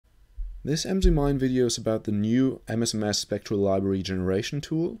This MZmine video is about the new MS spectral library generation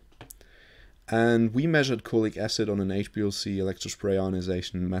tool. And we measured cholic acid on an HPLC electrospray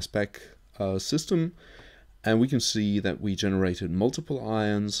ionization mass spec system. And we can see that we generated multiple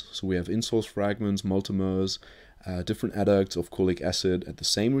ions. So we have in-source fragments, multimers, different adducts of cholic acid at the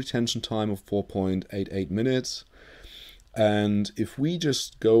same retention time of 4.88 minutes. And if we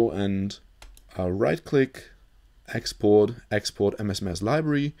just go and right-click, export MS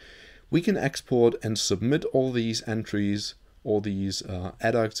library, we can export and submit all these entries, all these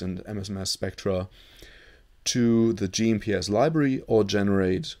adducts and MS spectra to the GNPS library or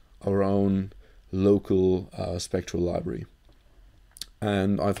generate our own local spectral library.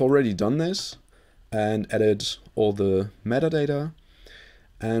 And I've already done this and added all the metadata.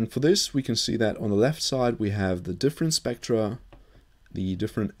 And for this, we can see that on the left side, we have the different spectra, the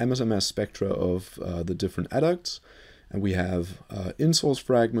different MS spectra of the different adducts. And we have in-source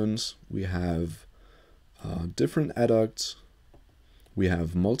fragments, we have different adducts, we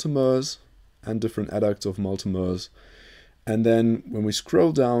have multimers and different adducts of multimers. And then when we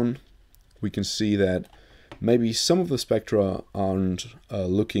scroll down, we can see that maybe some of the spectra aren't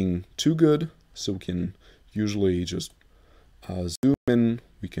looking too good. So we can usually just zoom in,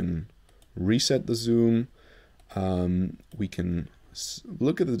 we can reset the zoom, we can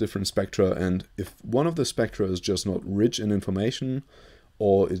look at the different spectra, and if one of the spectra is just not rich in information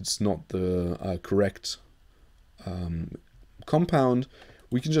or it's not the correct compound,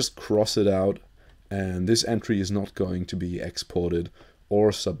 we can just cross it out and this entry is not going to be exported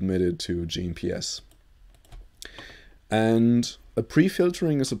or submitted to GNPS. And a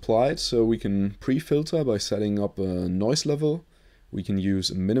pre-filtering is applied, so we can pre-filter by setting up a noise level. We can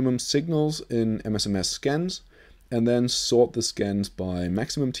use minimum signals in MS scans and then sort the scans by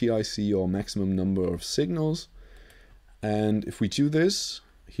maximum TIC or maximum number of signals. And if we do this,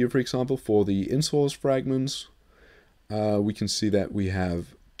 here for example, for the in-source fragments, we can see that we have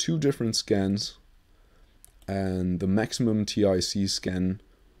two different scans and the maximum TIC scan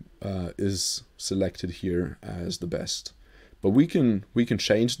is selected here as the best. But we can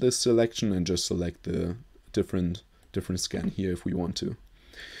change this selection and just select the different scan here if we want to.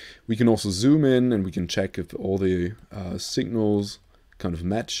 We can also zoom in and we can check if all the signals kind of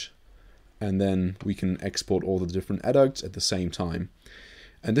match, and then we can export all the different adducts at the same time.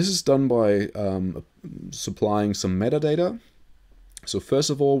 And this is done by supplying some metadata. So first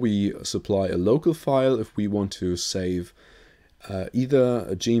of all, we supply a local file if we want to save either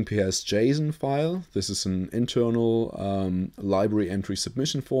a GNPS JSON file, this is an internal library entry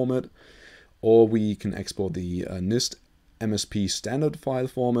submission format, or we can export the NIST MSP standard file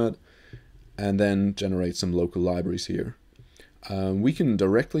format and then generate some local libraries here. We can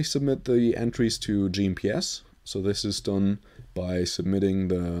directly submit the entries to GNPS. So this is done by submitting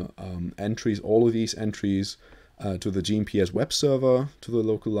the entries, all of these entries to the GNPS web server, to the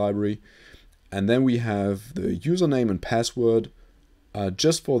local library. And then we have the username and password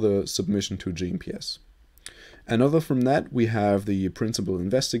just for the submission to GNPS. And other from that, we have the principal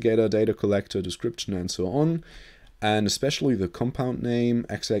investigator, data collector, description, and so on. And especially the compound name,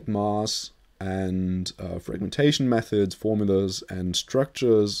 exact mass, and fragmentation methods, formulas, and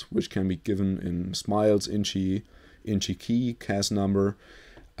structures, which can be given in SMILES, INCHI key, Cas number,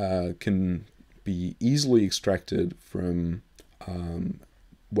 can be easily extracted from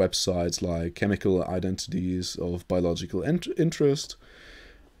websites like chemical identities of biological interest.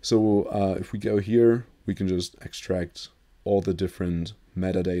 So if we go here, we can just extract all the different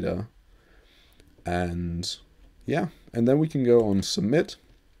metadata, and yeah, and then we can go on submit.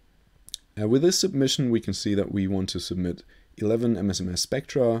 And with this submission, we can see that we want to submit 11 MS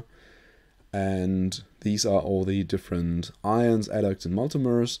spectra, and these are all the different ions, adducts, and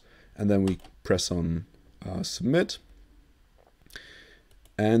multimers. And then we press on submit.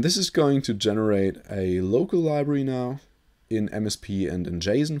 And this is going to generate a local library now in MSP and in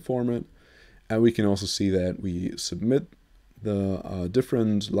JSON format. And we can also see that we submit the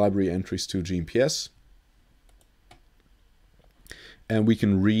different library entries to GNPS. And we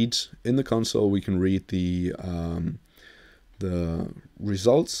can read in the console, we can read the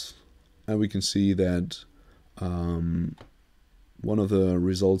results, and we can see that one of the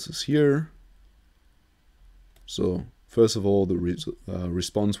results is here. So first of all, the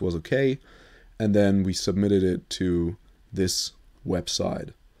response was okay, and then we submitted it to this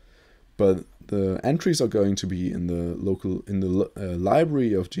website. But the entries are going to be in the local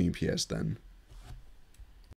library of GNPS then.